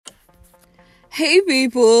Hey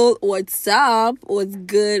people, what's up? What's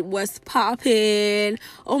good? What's poppin'?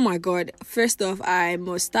 Oh my god. First off, I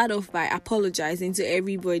must start off by apologizing to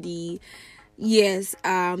everybody. Yes,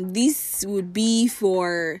 this would be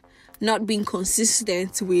for not being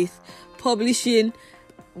consistent with publishing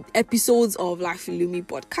episodes of Life with Lumi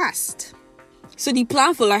podcast. So the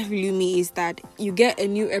plan for Life with Lumi is that you get a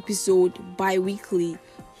new episode bi-weekly.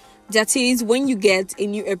 That is, when you get a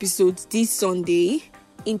new episode this Sunday,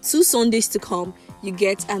 in 2 Sundays to come, you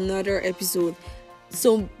get another episode.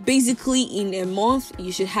 So basically, in a month,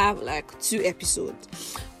 you should have like 2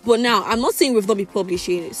 episodes. But now, I'm not saying we've not been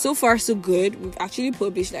publishing. So far, so good. We've actually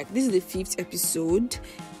published, like, this is the 5th episode.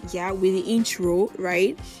 Yeah, with the intro,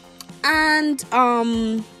 right? And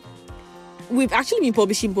we've actually been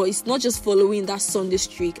publishing, but it's not just following that Sunday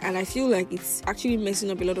streak. And I feel like it's actually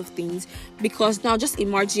messing up a lot of things. Because now, just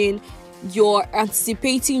imagine you're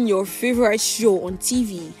anticipating your favorite show on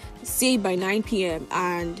TV, say by 9 p.m.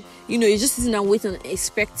 and you're just sitting and waiting and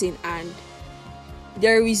expecting, and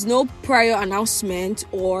there is no prior announcement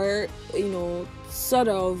or sort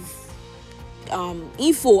of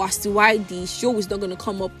info as to why the show is not going to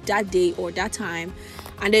come up that day or that time.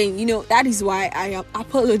 And then that is why I am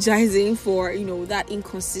apologizing for that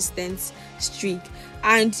inconsistent streak.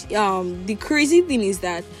 And the crazy thing is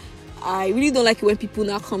that I really don't like it when people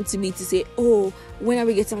now come to me to say, oh, when are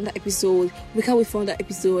we getting on that episode? We can't wait for that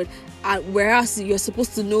episode. Whereas you're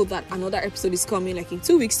supposed to know that another episode is coming like in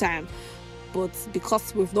 2 weeks' time. But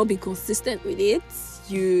because we've not been consistent with it,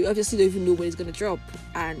 you obviously don't even know when it's going to drop.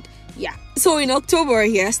 And yeah. So in October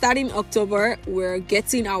here, starting October, we're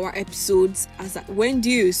getting our episodes as when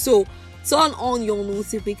due. So turn on your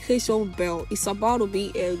notification bell. It's about to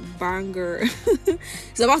be a banger.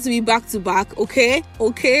 It's about to be back to back. Okay.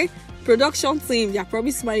 Production team, they're probably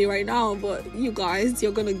smiling right now, but you guys,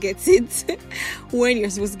 you're gonna get it when you're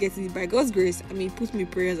supposed to get it, by God's grace. I mean, put me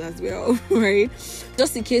prayers as well, right?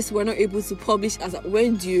 Just in case we're not able to publish as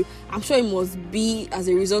when due, I'm sure it must be as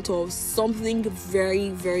a result of something very,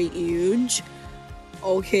 very huge.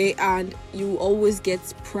 Okay, and you always get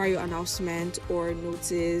prior announcement or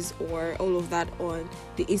notice or all of that on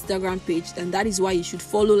the Instagram page, and that is why you should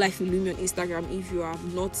follow Life with Lumi on Instagram. If you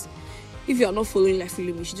are not following Life with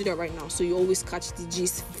Lumi, you should do that right now, so you always catch the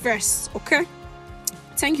gist first. Okay,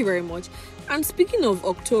 thank you very much. And speaking of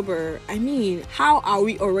October, I mean, how are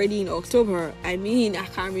we already in October? I mean, I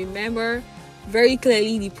can remember very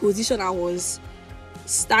clearly the position I was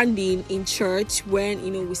standing in church when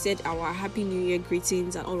we said our Happy New Year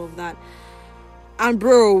greetings and all of that. And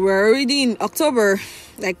bro, we're already in October.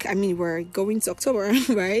 We're going to October,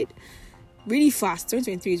 right? Really fast.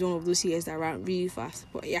 2023 is one of those years that ran really fast.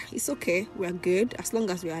 But yeah, it's okay. We're good as long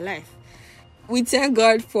as we're alive. We thank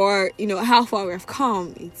God for how far we have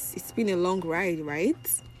come. It's been a long ride, right?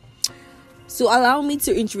 So allow me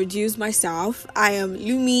to introduce myself. I am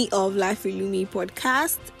Lumi of Life with Lumi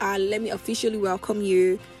podcast, and let me officially welcome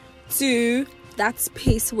you to that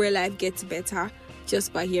space where life gets better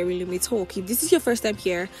just by hearing Lumi talk. If this is your first time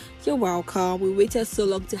here, you're welcome. We waited so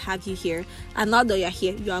long to have you here, and now that you're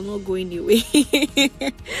here, you are not going away.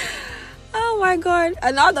 Oh my God.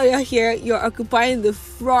 And now that you're here, you're occupying the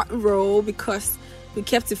front row because we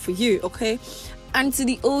kept it for you, okay? And to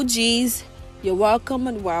the OGs, you're welcome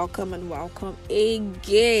and welcome and welcome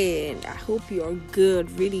again. I hope you're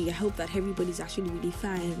good. Really, I hope that everybody's actually really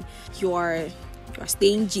fine. You're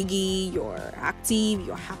staying jiggy, you're active,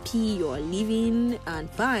 you're happy, you're living and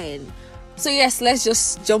fine. So yes, let's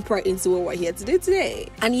just jump right into what we're here to do today.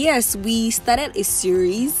 And yes, we started a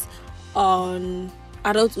series on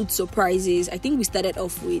adulthood surprises. I think we started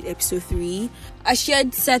off with episode 3. I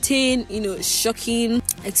shared certain shocking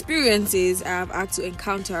experiences I've had to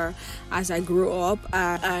encounter as I grew up,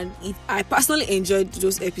 and I personally enjoyed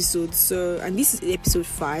those episodes. So, and this is episode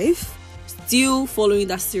 5, still following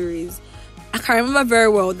that series. I can remember very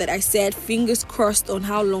well that I said fingers crossed on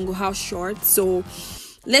how long or how short. So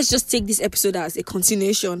let's just take this episode as a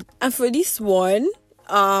continuation. And for this one,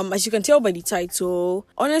 as you can tell by the title,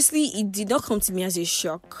 honestly, it did not come to me as a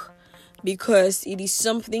shock, because it is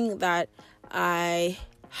something that I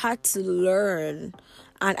had to learn,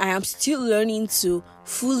 and I am still learning to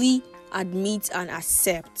fully admit and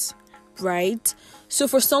accept, right? So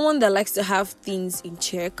for someone that likes to have things in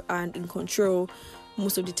check and in control,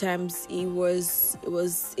 most of the times it was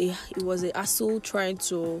a hassle trying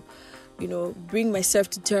to bring myself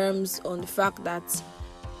to terms on the fact that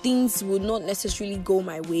things would not necessarily go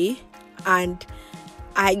my way, and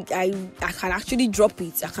I can actually drop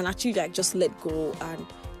it. I can actually just let go and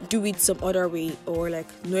do it some other way, or not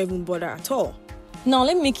even bother at all. Now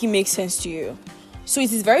let me make it make sense to you. So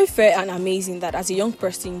it is very fair and amazing that as a young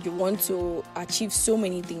person, you want to achieve so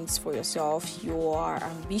many things for yourself. You are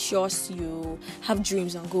ambitious, you have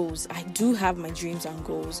dreams and goals. I do have my dreams and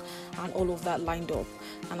goals and all of that lined up,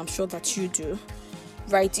 and I'm sure that you do.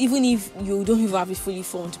 Right, even if you don't even have it fully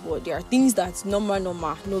formed, but there are things that's normal, no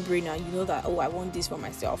brainer. You know that, oh, I want this for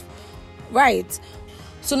myself, right?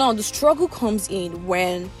 So now the struggle comes in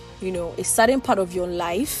when, you know, a certain part of your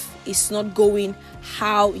life is not going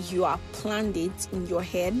how you have planned it in your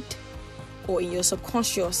head or in your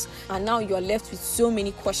subconscious, and now you are left with so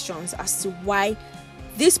many questions as to why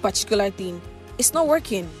this particular thing is not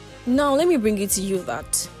working. Now let me bring it to you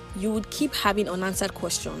that you would keep having unanswered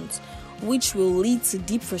questions, which will lead to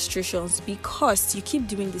deep frustrations because you keep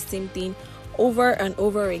doing the same thing over and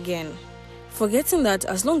over again, forgetting that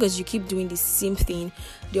as long as you keep doing the same thing,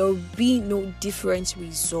 there will be no different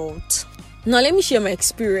result. Now let me share my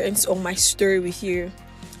experience or my story with you.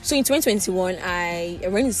 So in 2021, I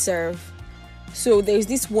went to serve. So there's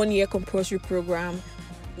this 1-year compulsory program,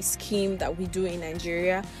 a scheme that we do in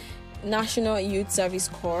Nigeria, National Youth Service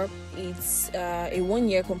Corps. It's a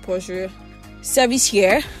 1-year compulsory service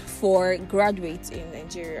year for graduates in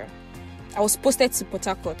Nigeria. I was posted to Port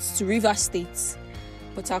Harcourt, to Rivers State,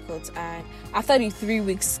 Port Harcourt, and after the 3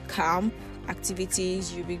 weeks camp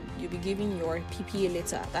activities, you'll be given your PPA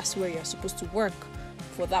letter. That's where you're supposed to work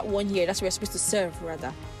for that 1 year. That's where you're supposed to serve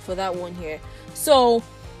rather for that 1 year. So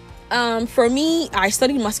for me, I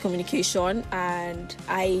studied mass communication and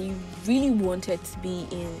I really wanted to be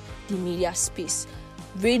in the media space.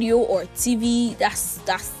 Radio or TV,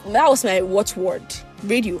 that was my watchword.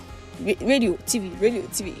 Radio,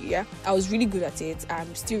 TV. Yeah, I was really good at it.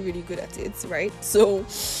 I'm still really good at it, right? So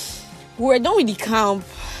we were done with the camp,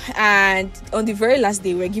 and on the very last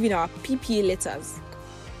day, we were giving our PPA letters.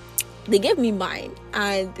 They gave me mine,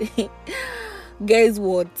 and guess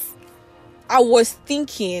what? I was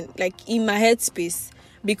thinking, like, in my headspace,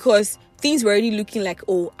 because things were already looking like,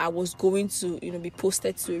 oh, I was going to, be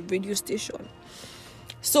posted to a radio station.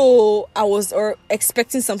 So I was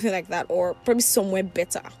expecting something like that, or probably somewhere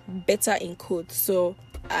better in code. So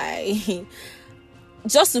I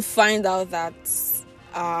just to find out that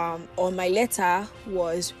on my letter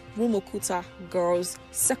was Rumuokwuta Girls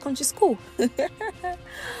Secondary School.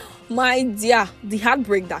 My dear, the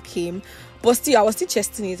heartbreak that came, but still I was still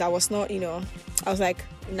chesting it. I was not, I was like,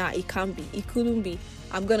 nah, it can't be, it couldn't be.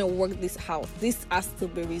 I'm gonna work this out. This has to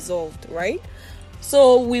be resolved, right?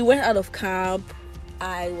 So we went out of camp.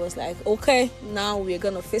 I was like, okay, now we're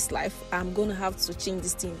gonna face life. I'm gonna have to change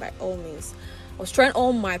this thing by all means. I was trying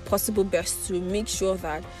all my possible best to make sure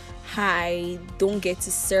that I don't get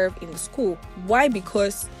to serve in the school. Why?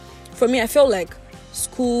 Because for me, I felt like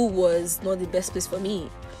school was not the best place for me.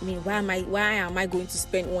 I mean, why am I going to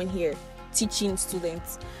spend 1 year teaching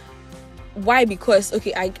students? Why? Because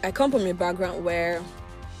okay, I come from a background where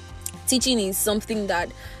teaching is something that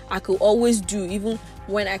I could always do, even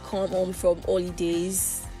when I come home from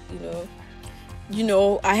holidays.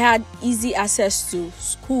 I had easy access to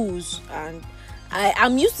schools, and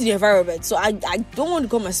I'm used to the environment, so I don't want to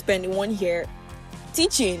come and spend 1 year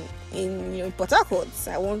teaching in Port Harcourt.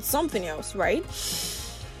 I want something else, right?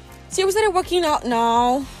 So we started working out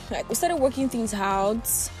now. Like, we started working things out.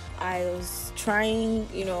 I was trying,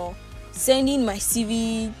 sending my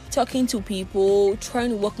CV, talking to people,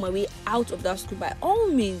 trying to work my way out of that school by all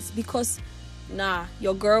means, because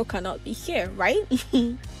your girl cannot be here, right?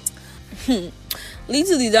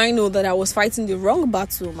 Little did I know that I was fighting the wrong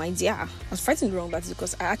battle, my dear. I was fighting the wrong battle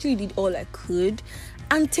because I actually did all I could.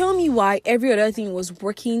 And tell me why every other thing was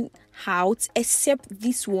working out except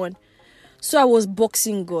this one. So I was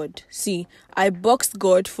boxing God. See, I boxed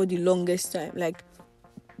God for the longest time. Like,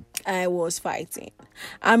 I was fighting.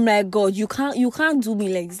 I'm like, God, you can't do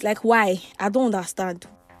me like this. Like, why? I don't understand.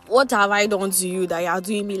 What have I done to you that you are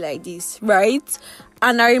doing me like this, right?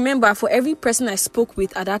 And I remember for every person I spoke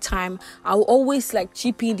with at that time, I would always like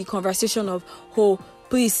chip in the conversation of, oh,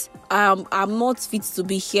 please, I'm not fit to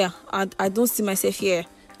be here. I don't see myself here.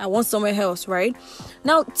 I want somewhere else, right?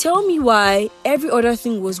 Now, tell me why every other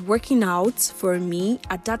thing was working out for me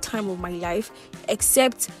at that time of my life,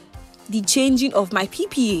 except the changing of my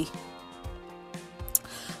PPA.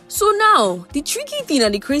 So now, the tricky thing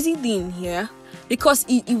and the crazy thing here, because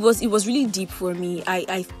it was really deep for me.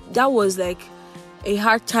 I that was like a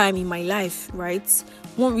hard time in my life, right?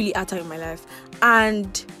 One really hard time in my life.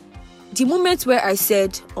 And the moment where I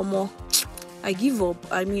said, Omo, I give up.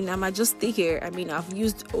 I mean, I might just stay here. I mean, I've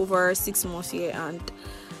used over 6 months here, and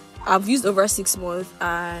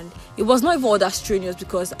it was not even all that strenuous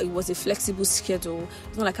because it was a flexible schedule.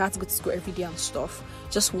 It's not like I had to go to school every day and stuff,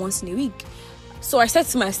 just once in a week. So I said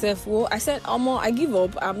to myself, well, I give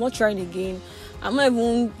up. I'm not trying again. I'm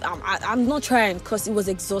not trying because it was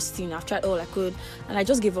exhausting. I've tried all I could and I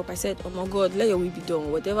just gave up. I said, oh my God, let your will be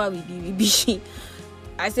done. Whatever will be, will be.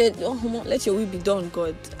 I said, oh, let your will be done,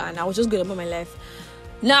 God. And I was just going about my life.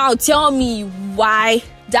 Now tell me why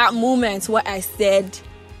that moment where I said,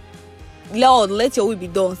 Lord, let your will be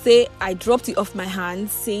done. Say I dropped it off my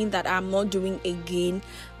hands, saying that I'm not doing again.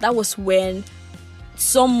 That was when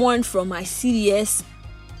someone from my CDS,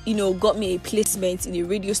 got me a placement in a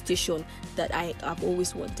radio station that I have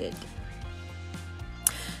always wanted.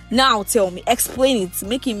 Now tell me, explain it,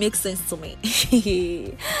 make it make sense to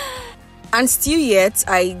me. And still yet,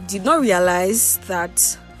 I did not realize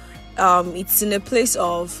that it's in a place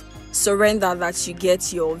of surrender that you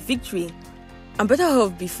get your victory. I'm better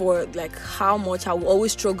off before, like how much I will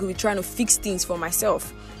always struggle with trying to fix things for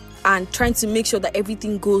myself and trying to make sure that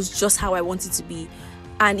everything goes just how I want it to be.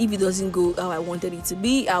 And if it doesn't go how I wanted it to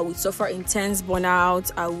be, I would suffer intense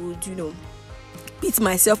burnout. I would, beat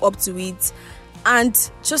myself up to it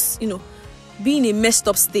and just, be in a messed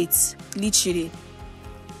up state, literally.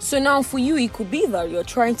 So now for you, it could be that you're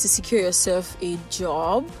trying to secure yourself a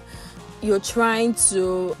job. You're trying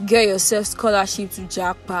to get yourself scholarship to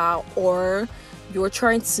JAPA, or you're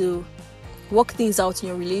trying to work things out in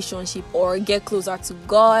your relationship, or get closer to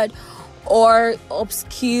God, or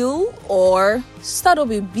upskill, or start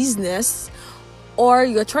up a business, or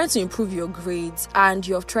you're trying to improve your grades and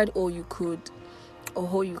you have tried all you could or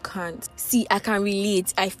all you can't. See, I can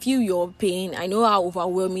relate. I feel your pain. I know how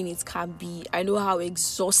overwhelming it can be. I know how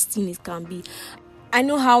exhausting it can be. I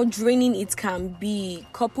know how draining it can be,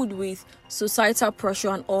 coupled with societal pressure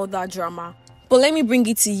and all that drama. But let me bring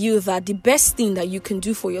it to you that the best thing that you can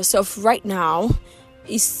do for yourself right now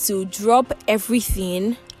is to drop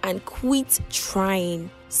everything and quit trying.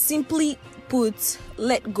 Simply put,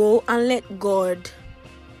 let go and let God.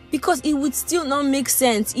 Because it would still not make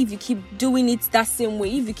sense if you keep doing it that same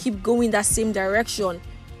way, if you keep going that same direction.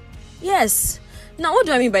 Yes. Now, what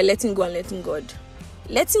do I mean by letting go and letting God?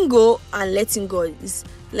 Letting go and letting God is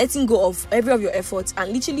letting go of every of your efforts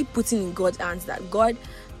and literally putting in God's hands that, God,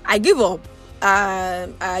 I give up.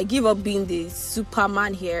 I give up being the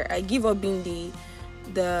Superman here. I give up being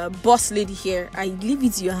the boss lady here. I leave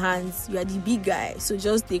it to your hands. You are the big guy, so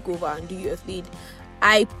just take over and do your thing.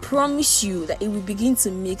 I promise you that it will begin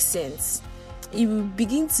to make sense. It will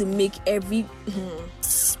begin to make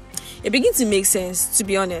sense, to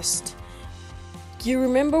be honest. You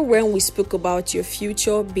remember when we spoke about your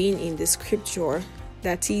future being in the scripture?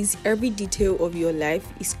 That is, every detail of your life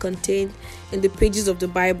is contained in the pages of the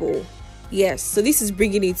Bible. Yes, so this is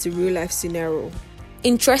bringing it to real life scenario.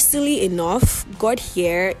 Interestingly enough, God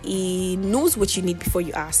here, He knows what you need before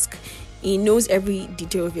you ask. He knows every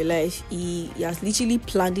detail of your life. He has literally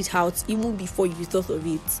planned it out even before you thought of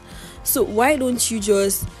it. So why don't you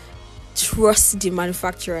just trust the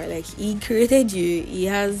manufacturer? Like, He created you. He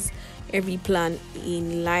has every plan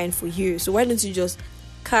in line for you. So why don't you just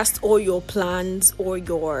cast all your plans or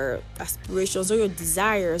your aspirations or your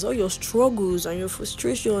desires or your struggles and your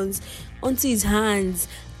frustrations onto His hands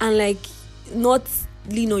and not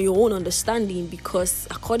lean on your own understanding, because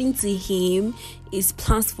according to Him, His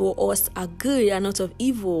plans for us are good and not of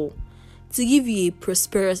evil, to give you a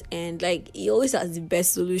prosperous end. He always has the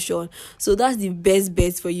best solution. So that's the best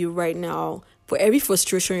bet for you right now. For every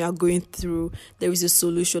frustration you are going through, there is a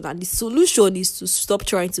solution, and the solution is to stop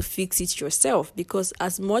trying to fix it yourself, because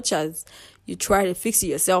as much as you try to fix it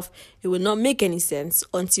yourself, it will not make any sense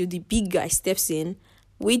until the big guy steps in,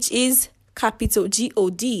 which is capital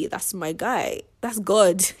God. That's my guy. That's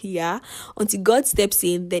God. Yeah. Until God steps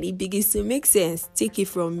in, then it begins to make sense. Take it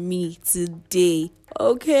from me today.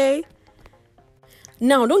 Okay.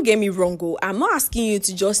 Now, don't get me wrong. I'm not asking you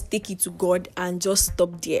to just take it to God and just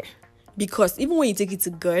stop there. Because even when you take it to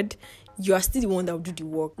God, you are still the one that will do the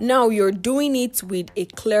work. Now, you're doing it with a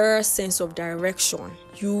clearer sense of direction.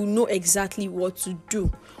 You know exactly what to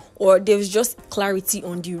do. Or there's just clarity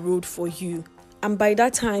on the road for you. And by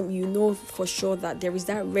that time, you know for sure that there is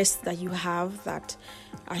that rest that you have, that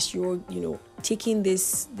as you're, taking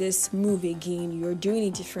this move again, you're doing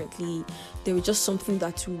it differently. There is just something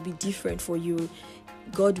that will be different for you.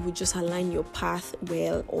 God will just align your path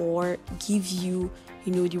well, or give you,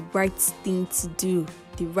 the right thing to do,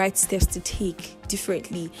 the right steps to take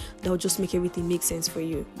differently. That will just make everything make sense for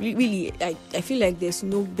you. Really, I feel like there's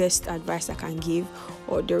no best advice I can give,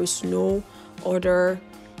 or there is no other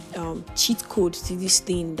cheat code to this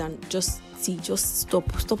thing than just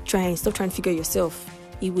stop trying to figure yourself.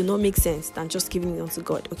 It will not make sense than just giving it unto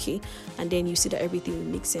God, okay? And then you see that everything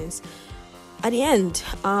will make sense. at the end,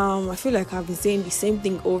 I feel like I've been saying the same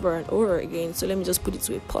thing over and over again, so let me just put it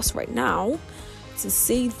to a pause right now to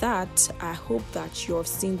say that I hope that you're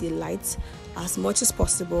seeing the light as much as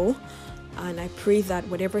possible, and I pray that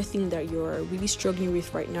whatever thing that you're really struggling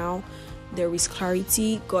with right now, there is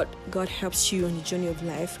clarity. God helps you on the journey of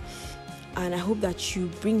life, and I hope that you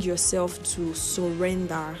bring yourself to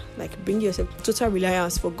surrender, like bring yourself total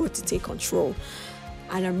reliance for God to take control.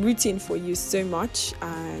 And I'm rooting for you so much,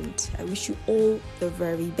 and I wish you all the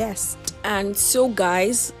very best. And so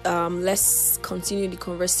guys, let's continue the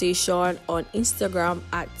conversation on Instagram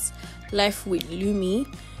at Life with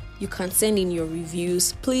Lumi. You can send in your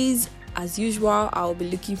reviews, please. As usual, I'll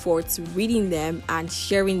be looking forward to reading them and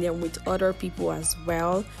sharing them with other people as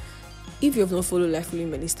well. If you have not followed Life with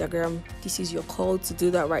Lumi on Instagram, this is your call to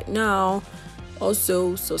do that right now.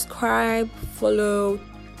 Also, subscribe, follow,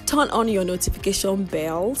 turn on your notification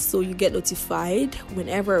bell so you get notified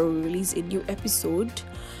whenever we release a new episode.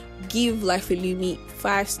 Give Life with Lumi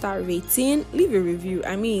 5-star rating, leave a review,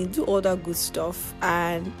 do all that good stuff.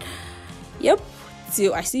 And yep,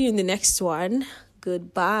 till I see you in the next one.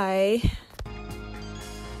 Goodbye.